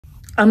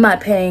I'm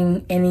not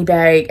paying any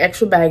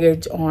extra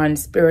baggage on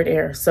Spirit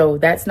Air, so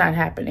that's not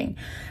happening.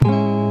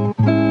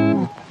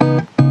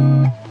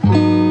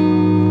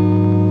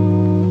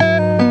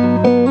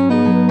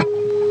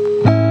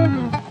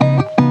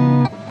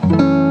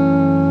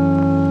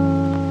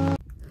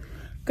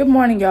 Good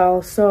morning,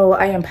 y'all. So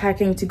I am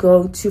packing to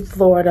go to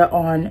Florida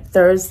on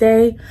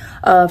Thursday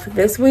of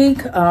this week.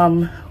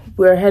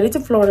 We're headed to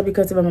Florida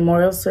because of a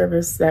memorial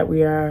service that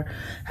we are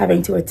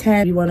having to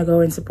attend. We want to go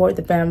and support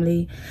the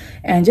family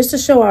and just to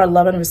show our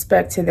love and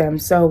respect to them.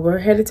 So we're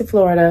headed to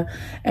Florida,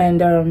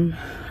 and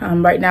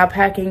I'm right now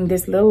packing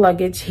this little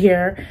luggage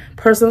here,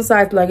 personal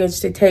size luggage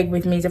to take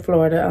with me to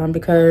Florida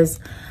because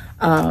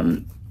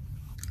I'm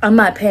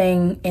not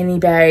paying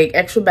any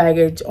extra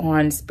baggage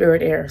on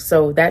Spirit Air,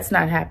 so that's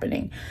not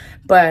happening.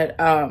 But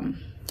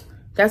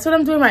that's what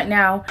I'm doing right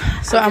now.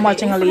 So I'm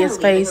watching Aaliyah's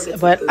face,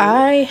 but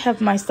I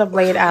have my stuff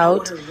laid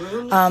out,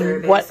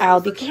 what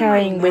I'll be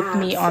carrying with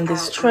me on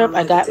this trip.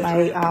 I got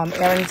my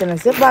earrings in a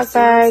Ziploc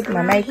bag,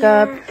 my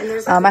makeup.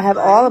 I have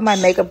all of my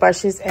makeup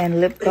brushes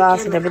and lip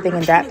gloss and everything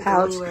in that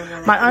pouch.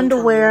 My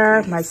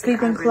underwear, my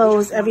sleeping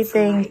clothes,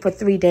 everything for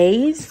 3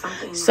 days.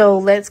 So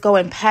let's go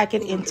and pack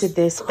it into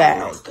this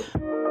bag.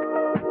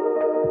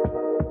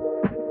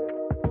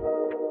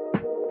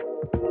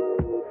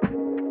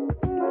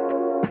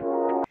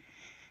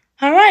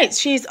 All right,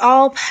 she's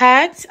all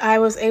packed. I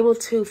was able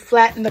to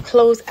flatten the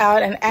clothes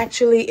out, and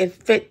actually it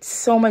fits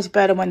so much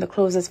better when the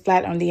clothes is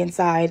flat on the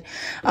inside.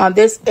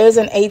 This is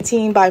an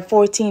 18 by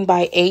 14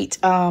 by 8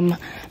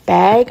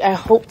 bag. I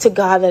hope to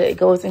God that it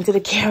goes into the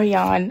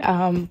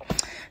carry-on.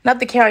 Not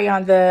the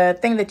carry-on, the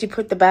thing that you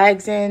put the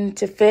bags in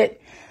to fit.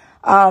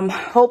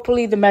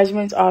 Hopefully the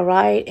measurements are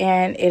right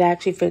and it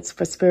actually fits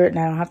for Spirit and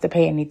I don't have to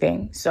pay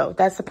anything. So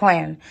that's the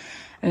plan,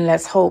 and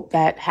let's hope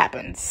that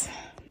happens.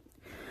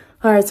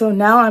 All right, so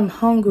now I'm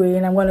hungry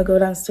and I want to go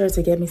downstairs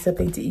to get me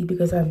something to eat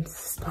because I'm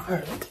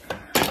starved.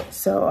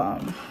 So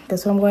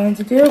that's what I'm going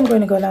to do. I'm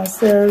going to go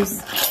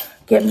downstairs,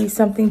 get me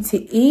something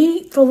to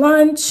eat for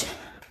lunch.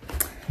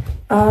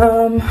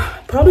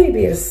 Probably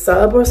be a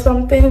sub or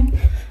something.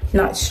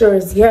 Not sure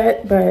as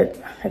yet, but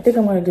I think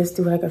I'm going to just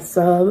do like a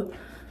sub.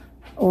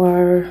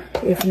 Or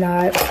if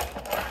not,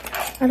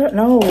 I don't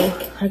know.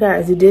 I got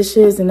to do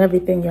dishes and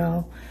everything,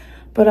 y'all.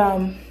 But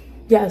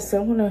yeah,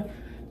 so I'm going to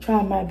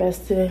try my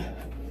best to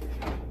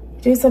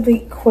do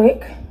something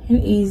quick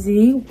and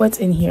easy. What's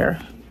in here?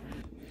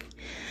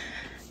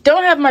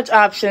 Don't have much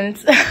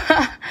options.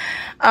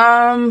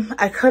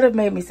 I could have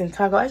made me some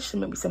taco. I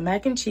should make me some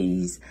mac and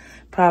cheese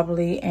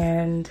probably,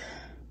 and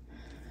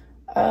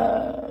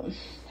I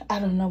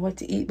don't know what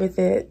to eat with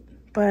it.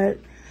 But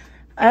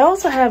I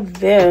also have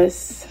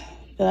this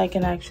that I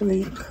can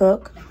actually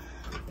cook.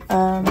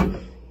 I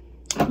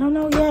don't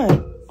know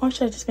yet. Or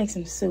should I just make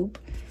some soup?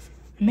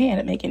 I may end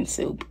up making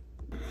soup.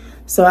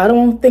 So I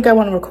don't think I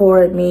want to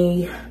record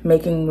me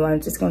making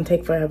lunch. It's going to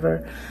take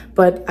forever.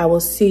 But I will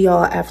see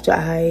y'all after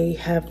I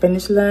have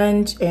finished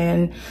lunch.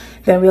 And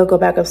then we'll go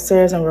back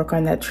upstairs and work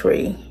on that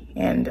tree.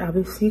 And I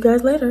will see you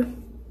guys later.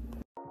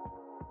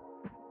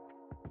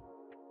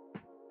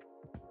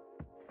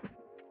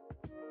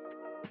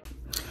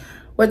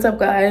 What's up,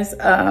 guys?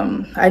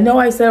 I know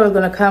I said I was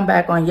going to come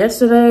back on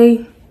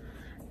yesterday.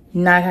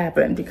 Not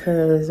happened,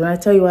 because when I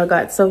tell you I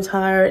got so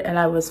tired and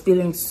I was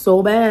feeling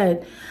so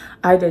bad,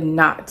 I did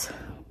not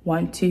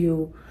want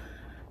to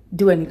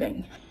do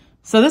anything.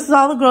 So this is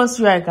all the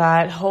grocery I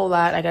got. A whole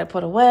lot I got to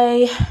put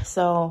away.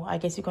 So I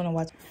guess you're going to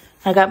watch.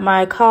 I got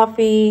my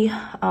coffee.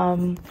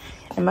 And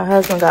my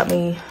husband got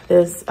me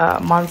this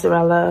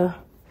mozzarella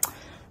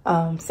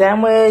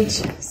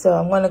sandwich. So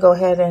I'm going to go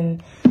ahead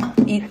and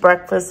eat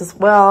breakfast as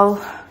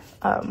well.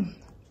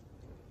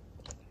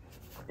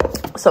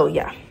 So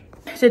yeah.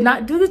 Did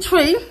not do the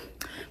tree,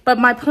 but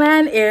my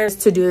plan is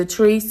to do the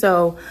tree.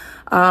 So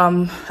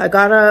I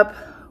got up,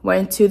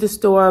 went to the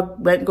store,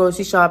 went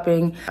grocery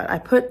shopping. I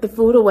put the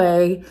food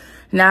away.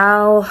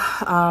 Now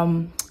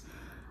I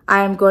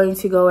am going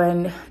to go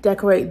and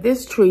decorate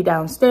this tree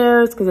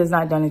downstairs because it's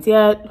not done it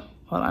yet.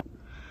 Hold on.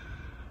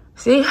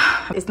 See,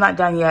 it's not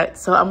done yet.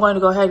 So I'm going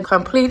to go ahead and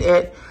complete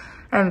it,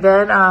 and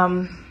then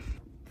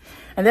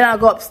I'll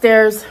go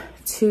upstairs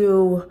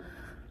to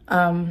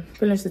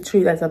finish the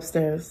tree that's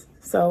upstairs.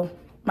 So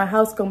my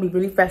house is gonna be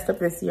really festive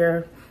this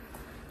year,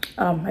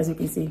 as you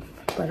can see.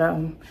 But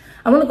I'm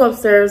gonna go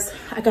upstairs.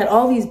 I got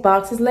all these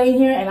boxes laying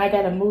here and I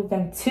gotta move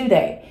them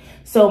today.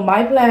 So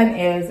my plan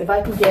is, if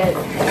I can get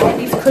all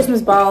these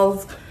Christmas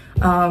balls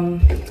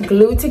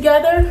glued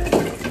together,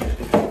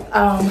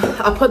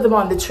 I'll put them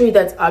on the tree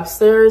that's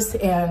upstairs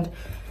and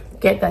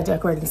get that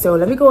decorated. So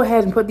let me go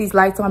ahead and put these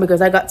lights on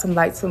because I got some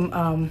lights from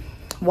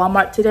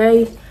Walmart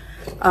today.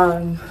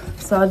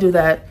 So I'll do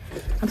that.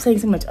 I'm saying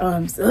so much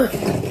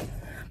ugh.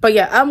 But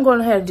yeah, I'm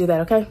going ahead and do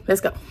that, okay? Let's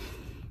go.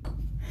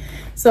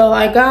 So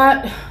I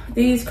got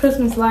these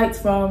Christmas lights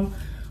from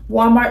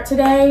Walmart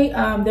today.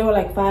 They were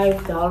like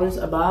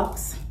 $5 a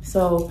box.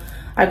 So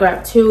I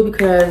grabbed two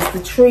because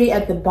the tree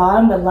at the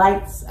bottom, the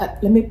lights,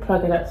 let me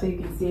plug it up so you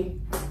can see.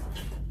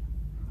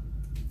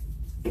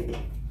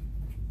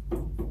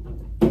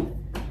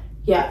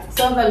 Yeah,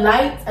 so the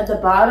lights at the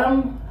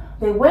bottom,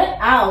 they went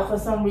out for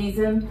some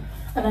reason,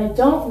 and I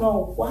don't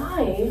know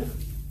why,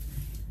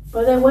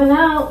 but they went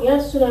out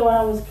yesterday when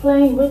I was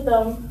playing with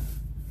them.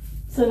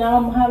 So now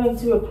I'm having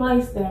to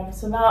replace them.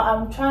 So now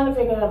I'm trying to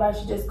figure out if I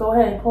should just go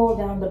ahead and pull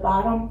down the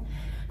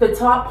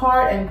top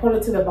part and put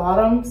it to the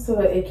bottom so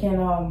that it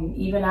can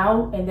even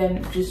out, and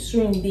then just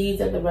string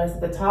these at the rest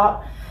of the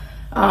top.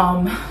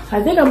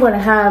 I think I'm going to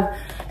have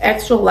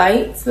extra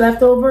lights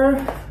left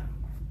over,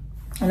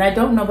 and I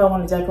don't know if I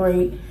want to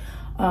decorate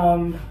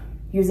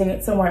using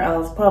it somewhere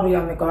else, probably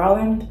on the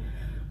garland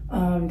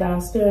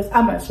downstairs.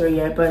 I'm not sure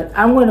yet, but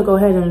I'm going to go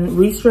ahead and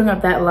restring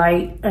up that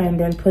light and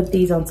then put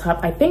these on top.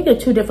 I think they're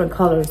 2 different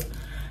colors.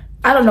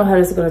 I don't know how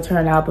this is going to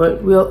turn out,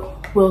 but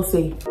we'll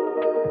see.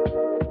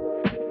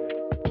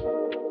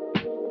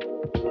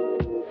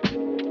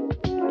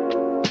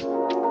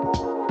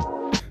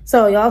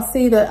 So y'all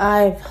see that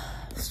I've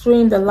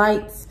streamed the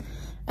lights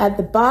at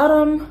the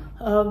bottom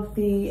of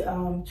the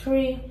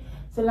tree.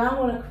 So now I'm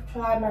gonna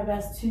try my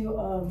best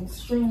to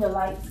string the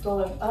lights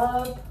going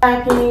up.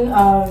 Packing,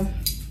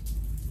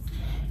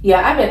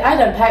 yeah, I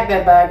done packed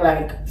that bag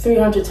like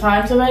 300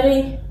 times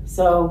already.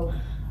 So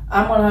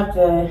I'm gonna have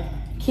to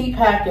keep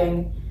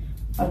packing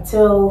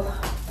until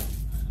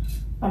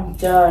I'm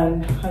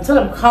done, until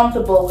I'm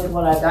comfortable with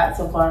what I got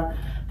so far.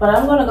 But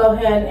I'm gonna go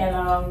ahead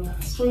and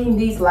string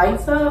these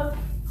lights up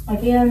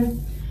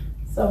again.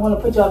 So I'm gonna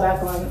put y'all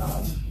back on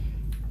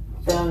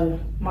the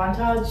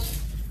montage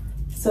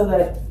so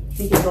that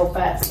we can go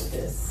fast with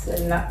this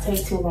and not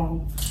take too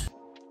long.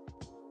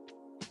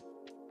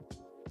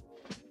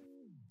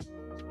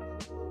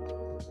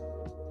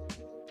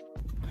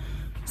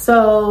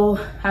 So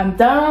I'm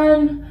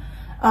done.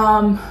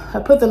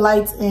 I put the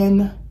lights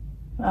in.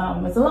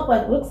 It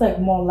looks like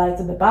more lights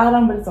at the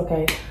bottom, but it's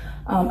okay.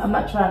 I'm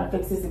not trying to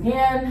fix this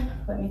again.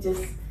 Let me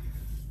just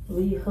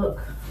rehook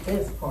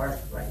this part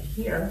right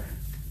here.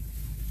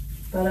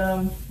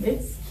 But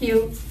it's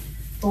cute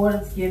for what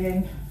it's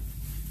giving.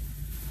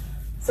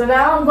 So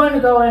now I'm going to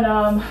go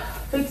and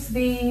fix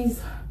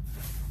these.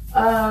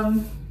 I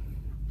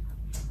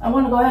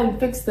want to go ahead and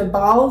fix the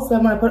balls that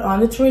I'm going to put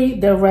on the tree.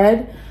 They're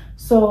red.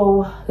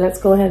 So let's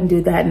go ahead and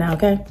do that now,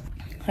 okay?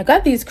 I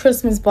got these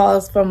Christmas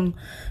balls from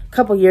a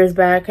couple years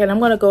back, and I'm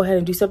going to go ahead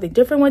and do something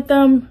different with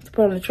them to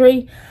put on the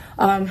tree.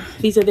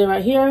 These are there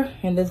right here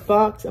in this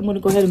box. I'm going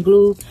to go ahead and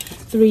glue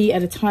 3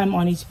 at a time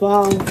on each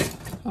ball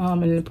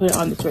and then put it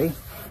on the tree.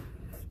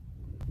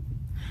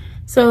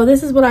 So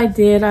this is what I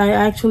did. I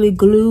actually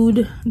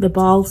glued the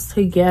balls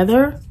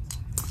together,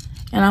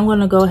 and I'm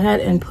going to go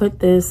ahead and put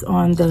this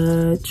on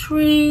the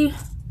tree,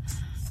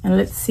 and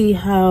let's see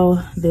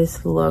how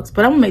this looks.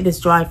 But I'm gonna make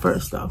this dry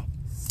first though.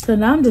 So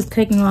now I'm just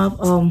taking off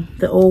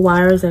the old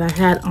wires that I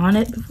had on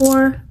it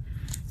before,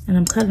 and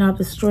I'm cutting off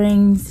the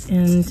strings,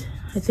 and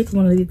I think I'm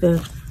gonna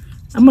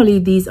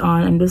leave these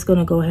on. I'm just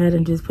gonna go ahead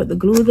and just put the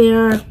glue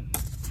there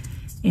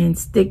and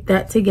stick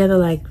that together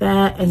like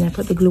that, and then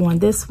put the glue on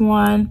this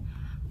one.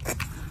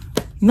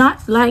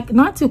 Not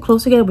too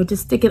close together, but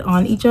just stick it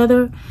on each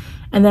other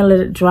and then let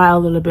it dry a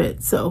little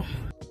bit. So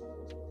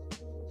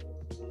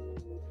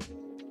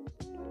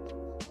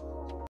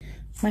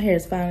my hair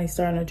is finally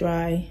starting to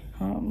dry.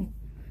 I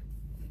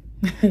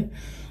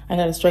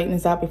gotta straighten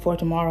this out before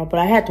tomorrow, but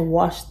I had to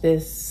wash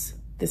this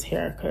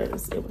hair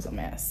because it was a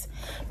mess.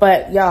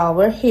 But y'all,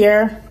 we're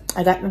here.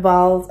 I got the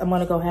balls. I'm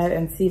gonna go ahead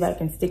and see if I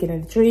can stick it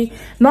in the tree.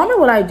 Normally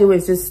what I do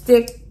is just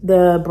stick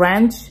the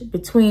branch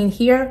between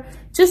here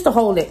just to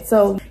hold it.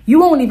 So you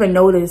won't even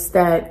notice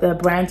that the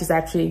branch is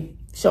actually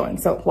showing.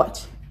 So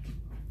watch.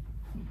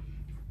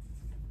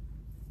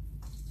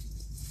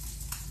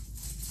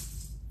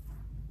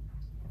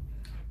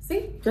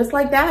 See, just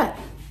like that. I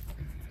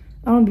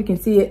don't know if you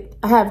can see it.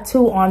 I have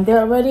 2 on there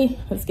already.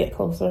 Let's get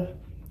closer.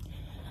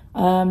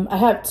 I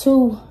have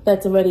 2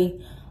 that's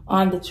already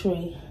on the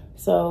tree.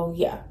 So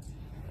yeah,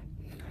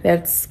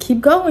 let's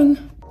keep going.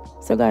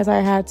 So guys, I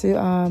had to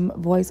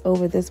voice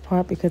over this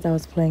part because I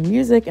was playing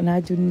music and I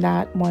do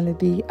not want to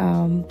be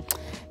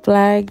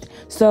flagged.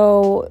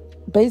 So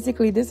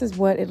basically this is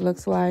what it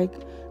looks like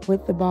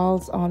with the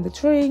balls on the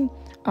tree.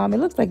 It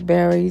looks like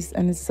berries,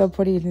 and it's so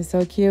pretty and it's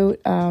so cute.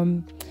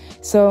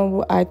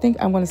 So I think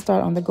I'm going to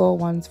start on the gold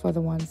ones for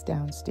the ones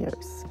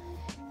downstairs.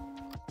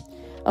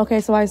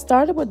 Okay, so I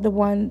started with the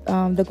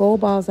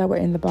gold balls that were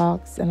in the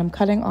box, and I'm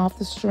cutting off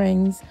the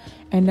strings,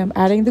 and I'm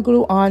adding the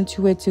glue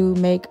onto it to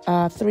make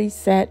a 3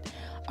 set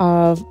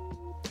of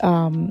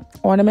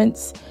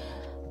ornaments.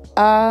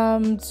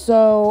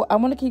 So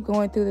I'm going to keep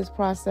going through this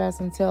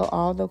process until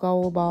all the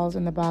gold balls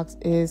in the box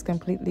is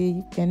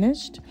completely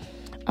finished.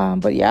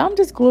 But yeah, I'm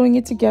just gluing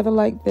it together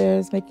like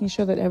this, making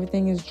sure that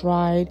everything is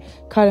dried,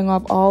 cutting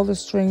off all the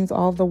strings,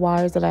 all the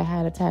wires that I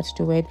had attached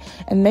to it,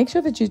 and make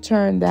sure that you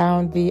turn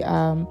down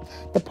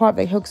the part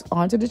that hooks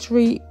onto the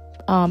tree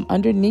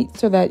underneath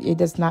so that it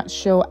does not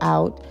show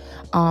out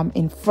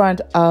in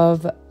front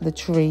of the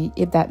tree,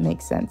 if that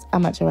makes sense.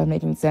 I'm not sure if I'm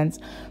making sense,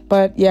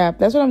 but yeah,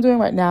 that's what I'm doing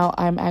right now.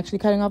 I'm actually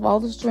cutting off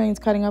all the strings,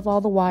 cutting off all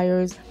the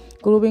wires,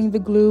 gluing the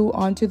glue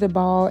onto the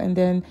ball and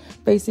then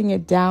facing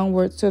it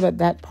downward so that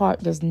that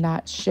part does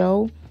not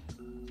show,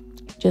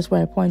 just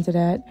where I pointed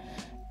at.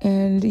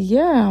 And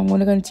yeah, I'm going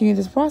to continue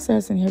this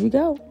process, and here we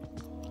go.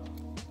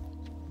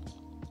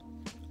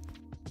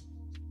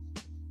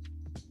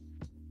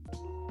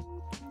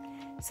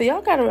 So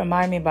y'all got to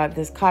remind me about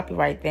this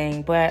copyright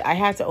thing, but I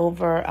had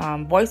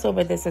to voice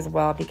over this as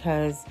well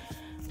because,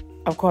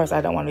 of course,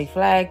 I don't want to be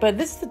flagged. But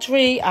this is the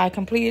tree. I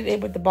completed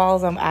it with the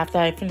balls after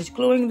I finished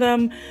gluing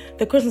them.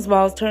 The Christmas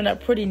balls turned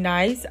out pretty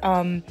nice.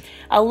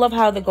 I love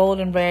how the gold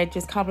and red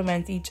just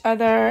complements each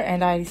other,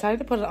 and I decided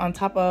to put it on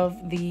top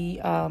of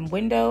the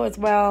window as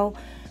well.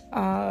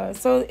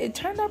 So it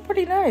turned out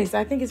pretty nice.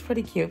 I think it's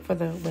pretty cute for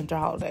the winter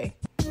holiday.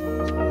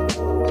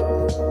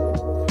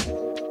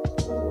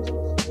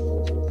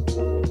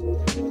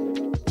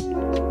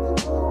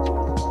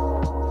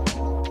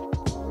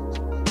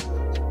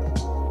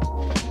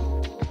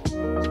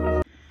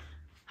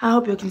 I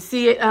hope you can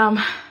see it.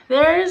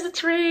 There's the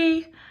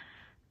tree.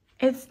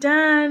 It's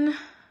done.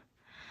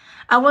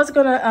 I was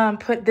gonna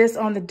put this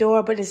on the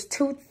door, but it's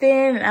too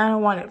thin and I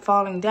don't want it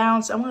falling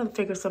down. So I'm gonna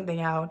figure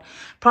something out.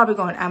 Probably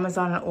go on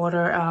Amazon and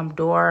order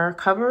door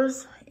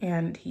covers.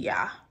 And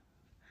yeah.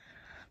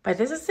 But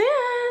this is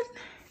it.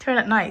 Turned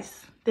out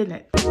nice, didn't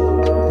it?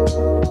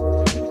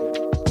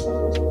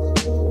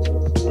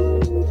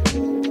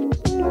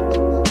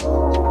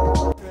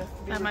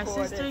 Got my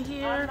sister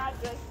here.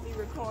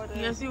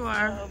 Yes, you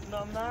are. No,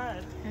 I'm not.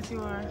 Yes,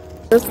 you are.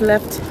 Just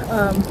left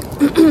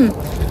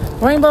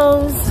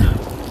Rainbows.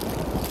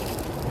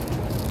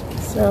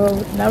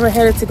 So now we're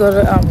headed to go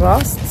to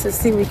Ross to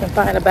see if we can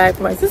find a bag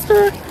for my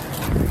sister.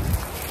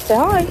 Say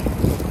hi.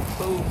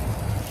 Ooh.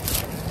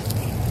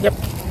 Yep,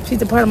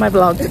 she's a part of my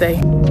vlog today.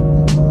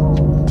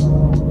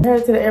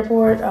 Headed to the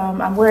airport.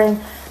 I'm wearing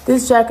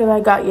this jacket I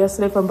got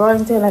yesterday from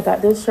Burlington. I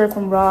got this shirt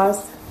from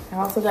Ross. I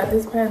also got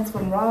this pants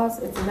from Ross.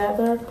 It's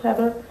leather,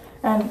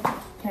 and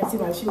can't see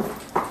my shoe.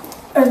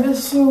 And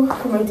this shoe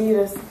from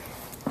Adidas.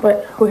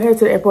 But we're headed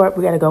to the airport.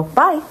 We gotta go.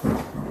 Bye.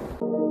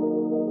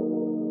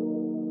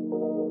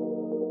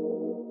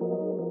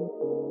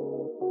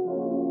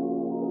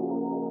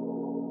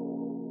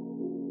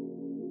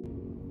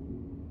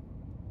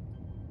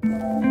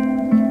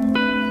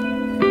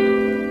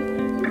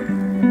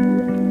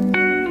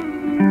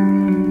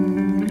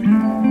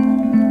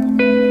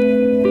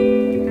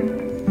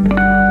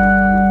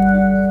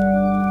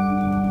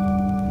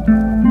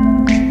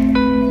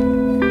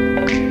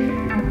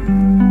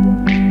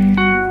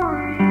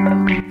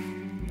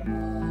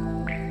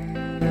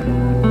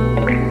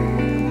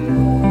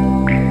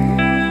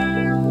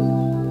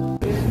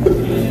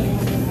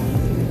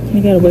 We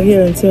gotta wait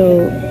here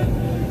until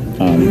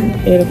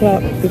 8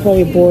 o'clock before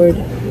we board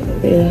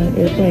the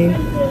airplane.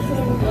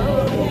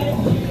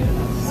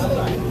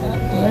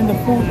 We're in the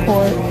food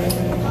court.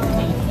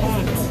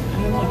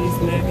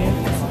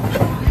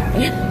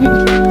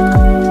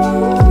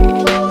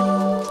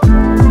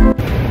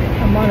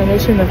 I'm on a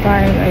mission to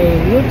find a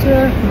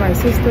wheelchair for my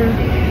sister,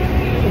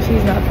 but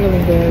she's not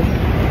feeling good.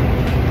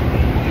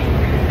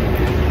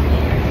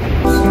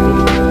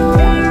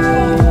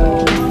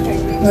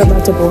 We're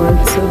about to board,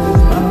 so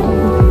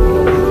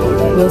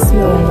we'll see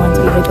you once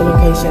we hit the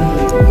location.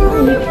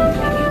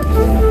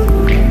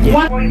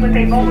 One with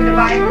a mobile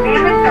device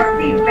and a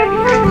therapy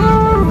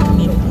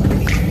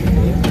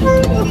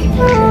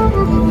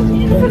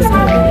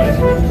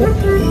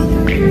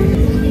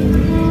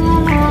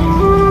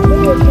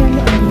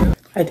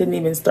I didn't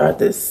even start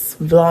this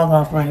vlog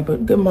off right,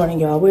 but good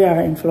morning, y'all. We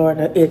are in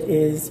Florida. It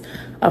is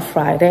a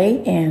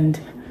Friday, and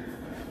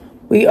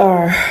we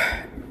are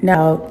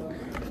now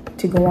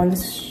to go on the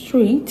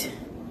street.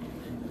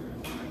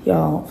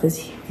 Y'all,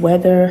 this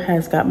weather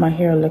has got my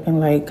hair looking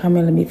like, come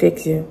in, let me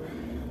fix you.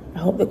 I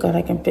hope to God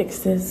I can fix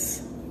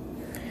this.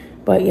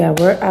 But yeah,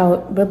 we're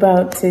out. We're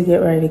about to get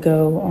ready to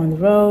go on the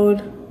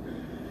road.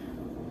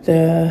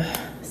 The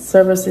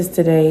service is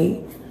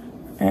today,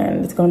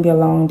 and it's gonna be a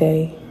long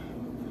day.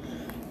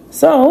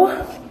 So,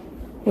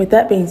 with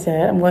that being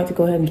said, I'm going to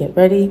go ahead and get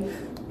ready.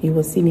 You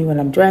will see me when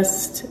I'm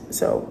dressed.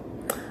 So,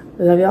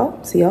 love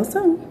y'all. See y'all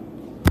soon.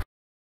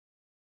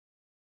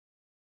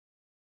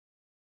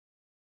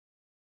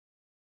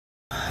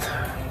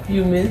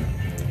 You miss?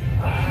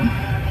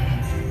 I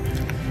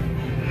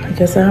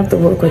guess I have to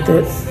work with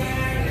this.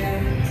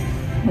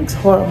 It's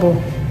horrible.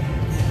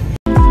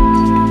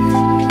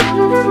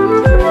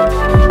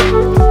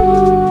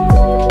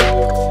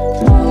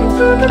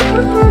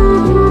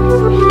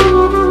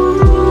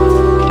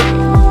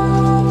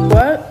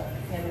 What?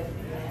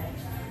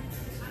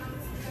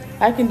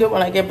 I can do it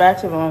when I get back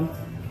to them.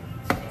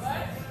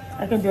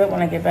 I can do it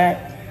when I get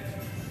back.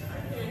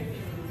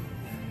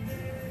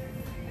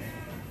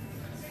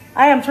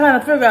 I am trying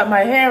to figure out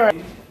my hair.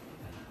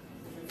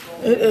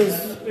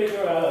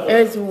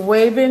 It's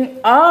waving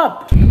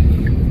up.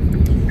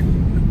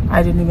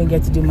 I didn't even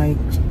get to do my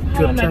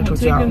drip check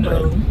with y'all,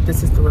 but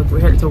this is the look. We're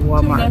headed to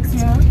Walmart.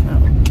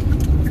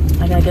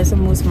 I gotta get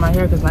some mousse for my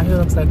hair because my hair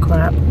looks like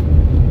crap.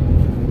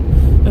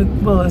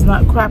 Well, it's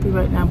not crappy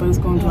right now, but it's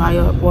gonna dry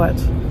up. Watch.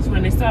 So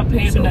when they start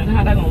paving that,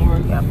 how that gonna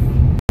work? Yep.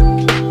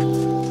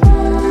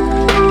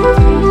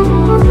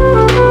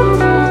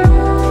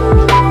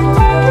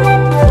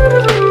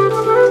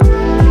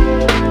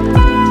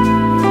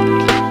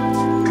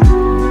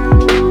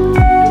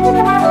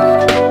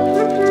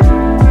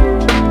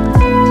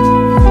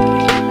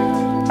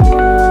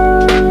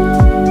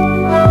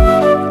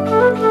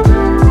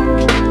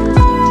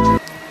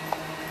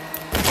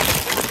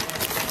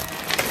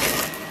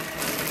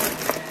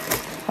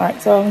 All right,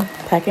 so I'm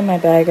packing my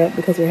bag up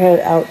because we're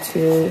headed out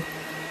to,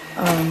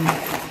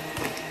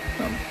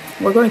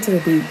 we're going to the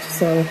beach.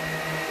 So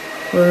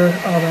we're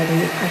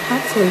already, I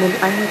had to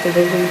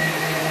literally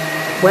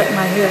wet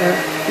my hair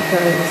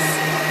because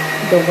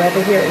the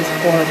weather here is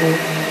horrible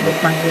with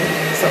my hair.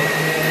 So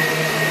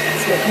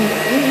that's what I'm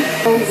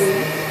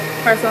doing.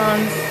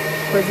 Press-ons,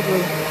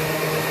 basically,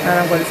 and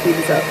I'm going to speed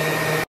this up.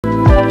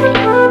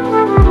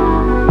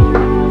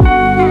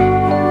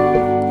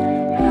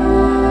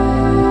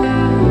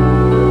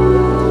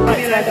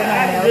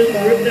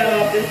 Ripped that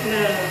off this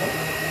now.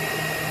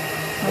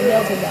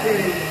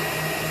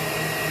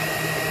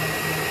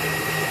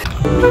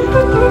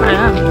 I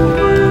am.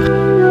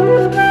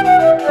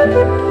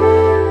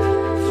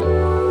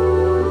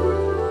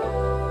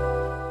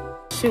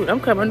 Shoot, I'm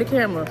covering the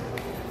camera.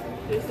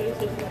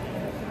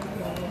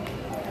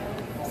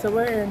 So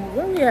where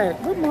we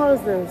at? What mall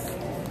is this?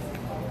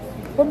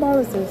 What mall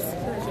is this?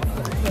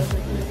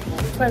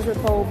 Treasure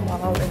Cove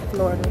Mall in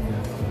Florida.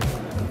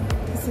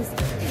 This is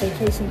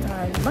vacation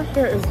time. My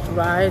hair is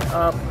dried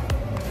up.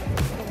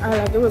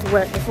 It was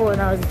wet before,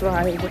 now it's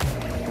dry. It looks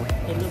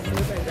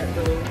like that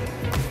though.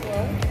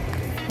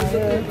 My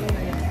hair.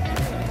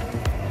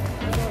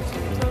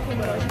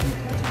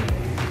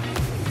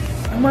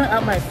 I want it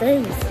out my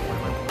face.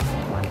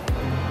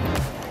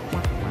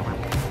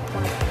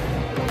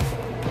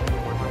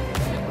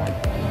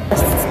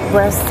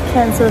 Breast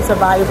cancer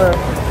survivor.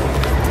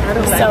 I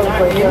don't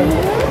celebrate her.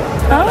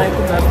 Huh? Like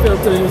my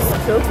filters.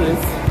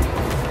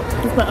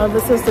 It's my other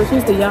sister.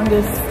 She's the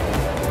youngest.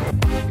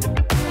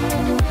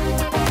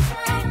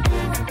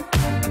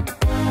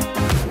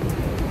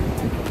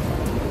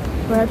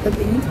 We're at the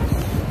beach.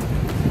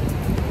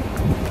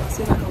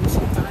 See the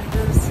ocean behind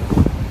us?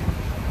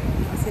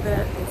 See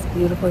that? It's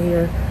beautiful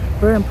here.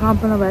 We're in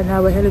Pompano right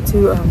now. We're headed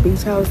to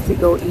Beach House to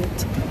go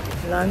eat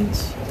lunch.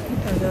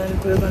 And then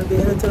we're going to be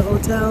headed to the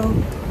hotel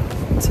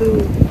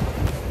to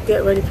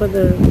get ready for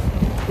the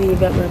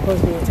event we're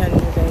supposed to be attending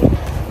today.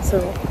 So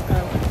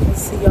we'll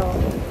see y'all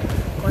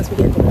once we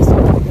get to the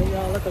restaurant. But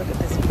y'all look at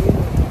this view.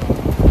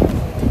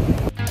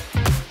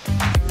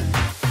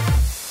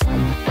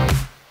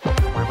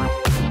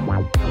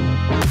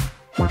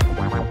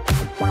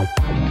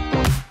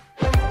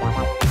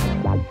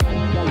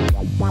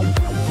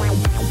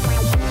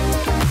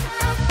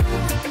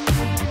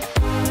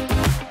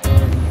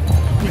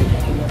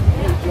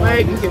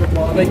 Right, you give it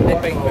more.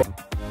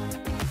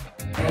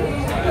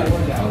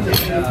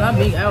 It's not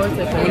big hours.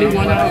 It's only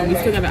 1 hour. We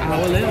still got an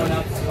hour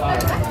left.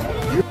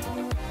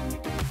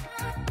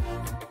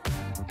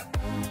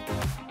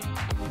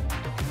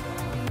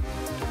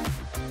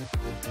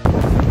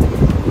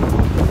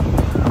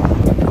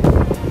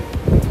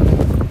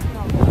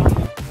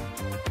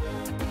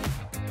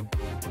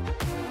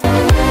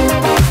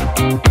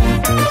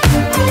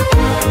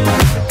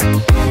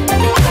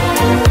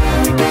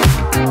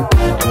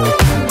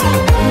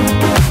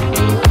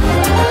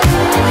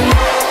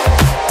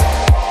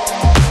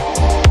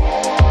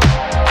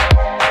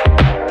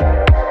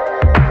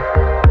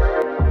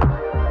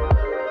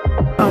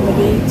 On the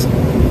beach,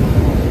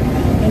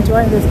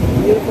 enjoying this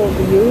beautiful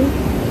view.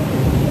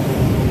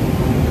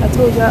 I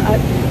told y'all,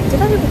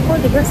 did I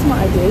record the restaurant?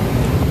 I did.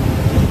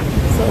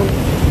 So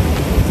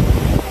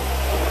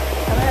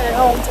I'm headed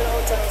home to the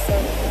hotel, so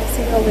I'll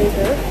see y'all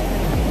later.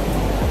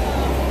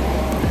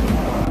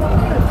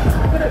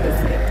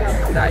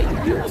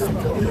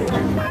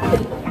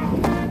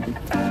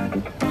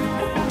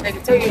 I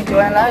can tell you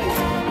enjoying life.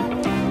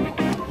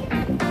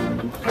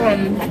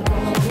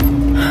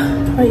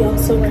 Alright y'all,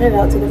 so we're headed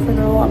out to the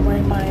funeral. I'm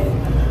wearing my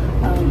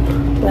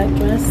black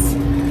dress.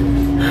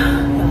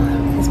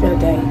 It's been a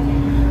day,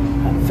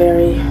 a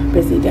very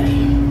busy day,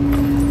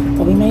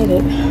 but we made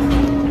it.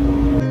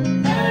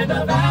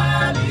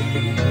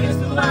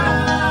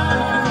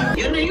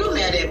 You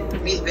let it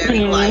be very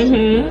quiet.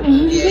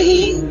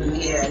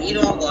 Yeah, you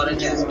don't go to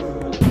jail.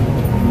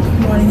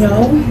 Good morning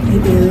y'all,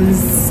 it is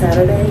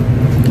Saturday.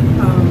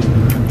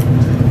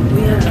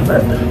 We have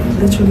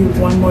literally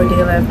one more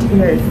day left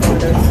here in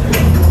Florida.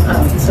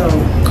 So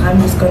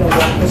I'm just gonna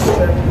walk the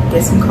strip,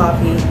 get some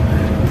coffee.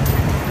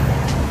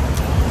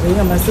 Waiting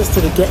on my sister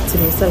to get to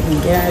me so I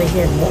can get out of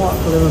here and walk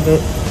a little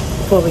bit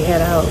before we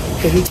head out.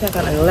 Because we check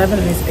out at 11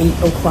 and it's 8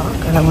 o'clock.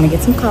 And I want to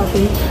get some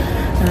coffee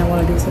and I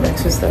want to do some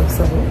extra stuff.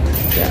 So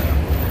yeah,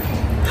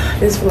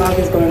 this vlog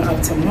is going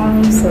up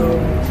tomorrow. So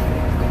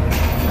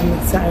I'm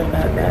excited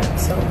about that.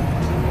 So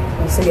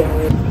we'll see y'all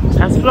later.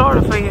 That's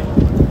Florida for you.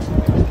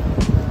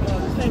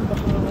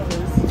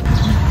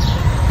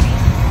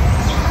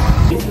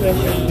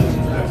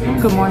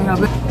 Good morning,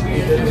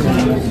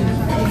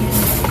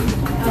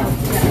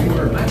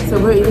 so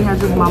we're eating at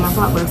this mom and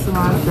pop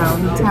restaurant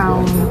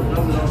downtown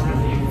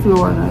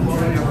Florida.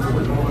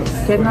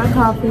 Getting our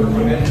coffee.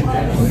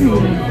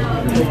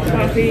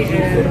 Coffee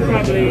and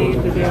probably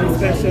the daily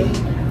special.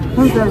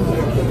 What's that?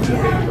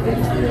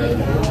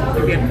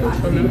 To get a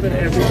little bit of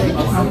everything.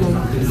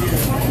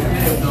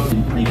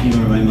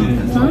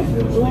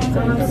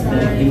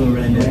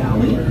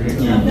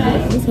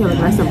 This here looks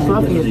nice and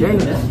fluffy today.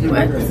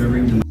 What?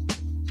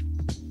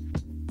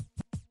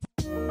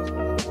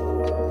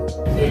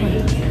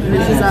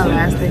 This is our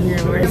last thing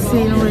here. We're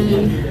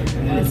scenery.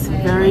 It's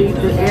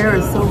the air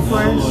is so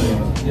fresh.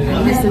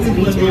 I miss this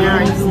beach air.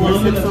 I used to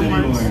miss it so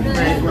much. But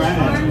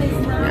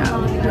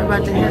yeah, we're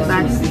about to head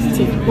back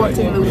to Port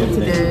St. Lucie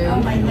today.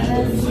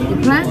 We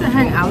plan to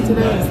hang out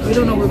today. We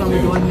don't know what we're going to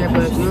be doing here,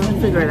 but we'll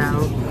figure it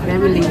out. Then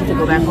we're leaving to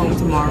go back home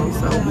tomorrow.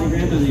 So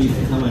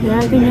yeah,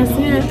 I think that's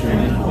it.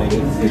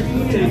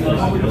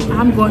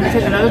 I'm going to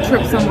take another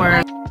trip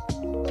somewhere.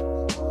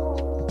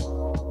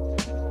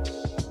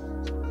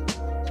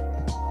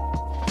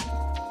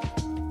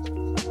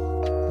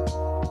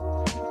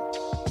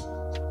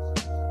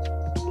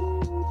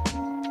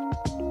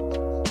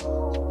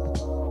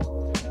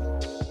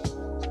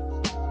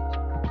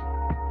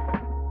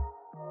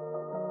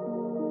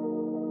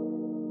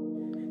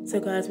 So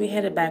guys, we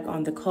headed back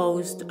on the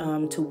coast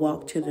to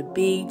walk to the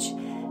beach.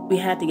 We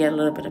had to get a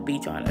little bit of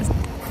beach on us.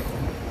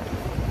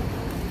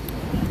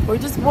 We're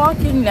just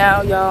walking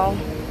now, y'all.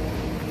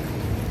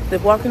 They're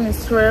walking the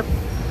strip,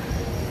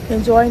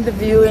 enjoying the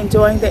view,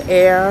 enjoying the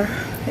air.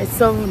 It's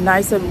so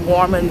nice and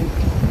warm and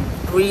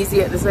breezy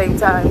at the same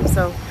time.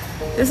 So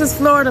this is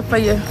Florida for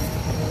you.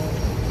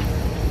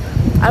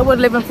 I would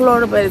live in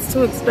Florida, but it's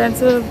too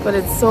expensive, but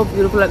it's so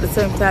beautiful at the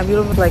same time. You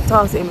don't like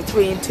toss in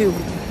between two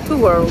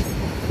worlds.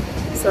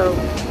 So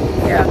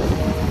yeah,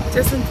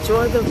 just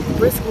enjoy the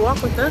brisk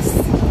walk with us.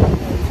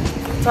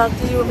 Talk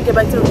to you when we get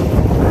back to the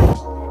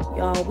room.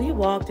 Y'all, we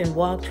walked and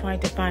walked trying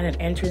to find an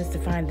entrance to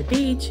find the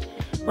beach.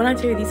 When I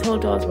tell you these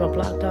hotels were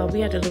blocked off, we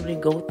had to literally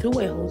go through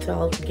a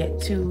hotel to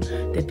get to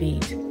the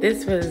beach.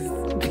 This was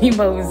the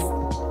most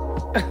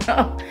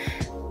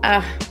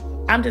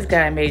I'm just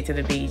glad I made it to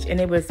the beach, and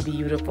it was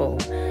beautiful.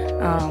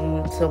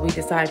 So we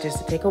decided just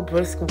to take a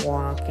brisk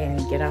walk and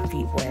get our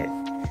feet wet.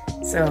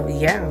 So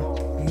yeah,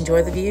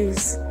 enjoy the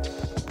views.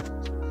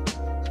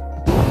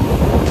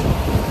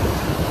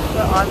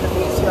 We're on the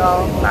beach,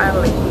 y'all,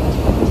 finally.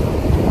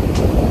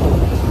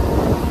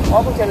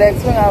 Walk with your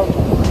legs, swing out.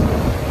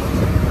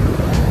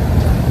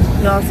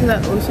 Y'all see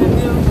that ocean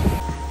view?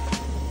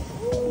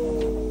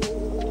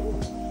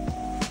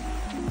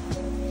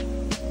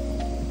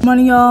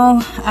 Morning,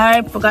 y'all.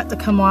 I forgot to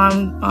come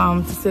on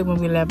to say when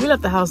we left. We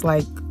left the house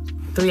like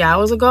 3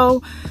 hours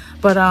ago,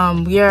 but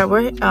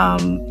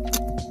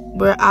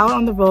we're out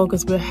on the road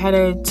because we're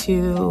headed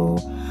to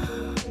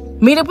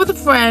meet up with a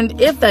friend,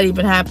 if that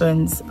even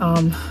happens.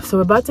 So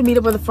we're about to meet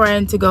up with a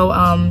friend to go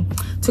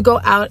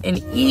out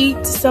and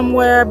eat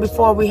somewhere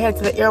before we head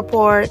to the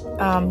airport.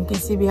 You can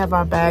see we have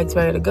our bags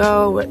ready to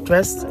go. We're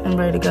dressed and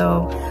ready to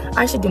go.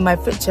 I should do my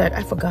fit check.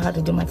 I forgot how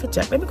to do my fit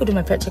check. Maybe go do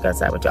my fit check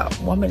outside with y'all.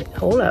 1 minute.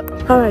 Hold up.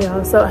 All right,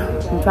 y'all. So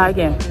I'll try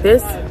again.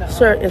 This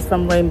shirt is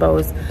from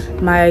Rainbows.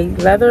 My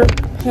leather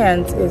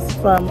pants is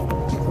from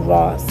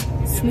Ross.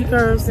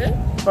 Sneakers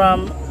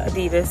from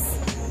Adidas.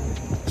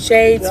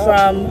 Shades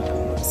from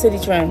City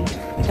Trend.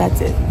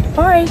 That's it.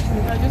 Bye.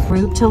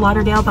 Route to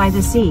Lauderdale by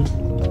the Sea.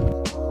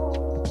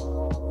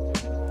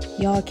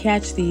 Y'all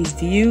catch these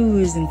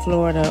views in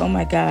Florida. Oh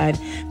my God.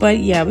 But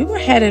yeah, we were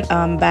headed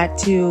back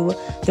to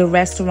the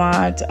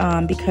restaurant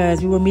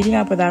because we were meeting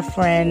up with our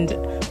friend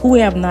who we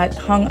have not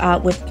hung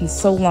out with in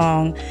so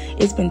long.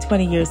 It's been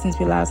 20 years since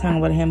we last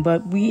hung with him,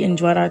 but we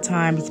enjoyed our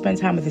time. We spent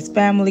time with his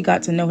family,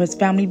 got to know his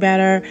family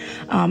better,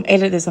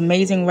 ate at this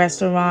amazing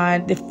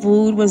restaurant. The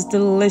food was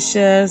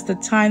delicious. The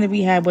time that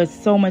we had was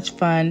so much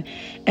fun.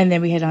 And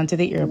then we head on to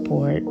the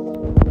airport.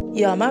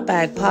 Y'all, my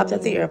bag popped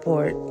at the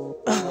airport.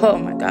 Oh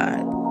my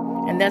God.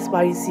 And that's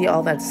why you see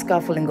all that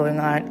scuffling going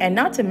on. And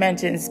not to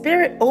mention,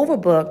 Spirit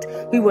overbooked.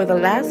 We were the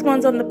last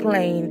ones on the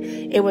plane.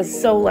 It was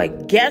so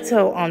like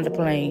ghetto on the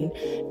plane.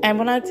 And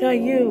when I tell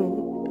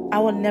you, I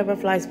will never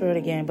fly Spirit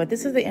again. But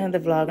this is the end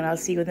of the vlog, and I'll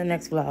see you in the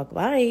next vlog.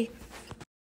 Bye.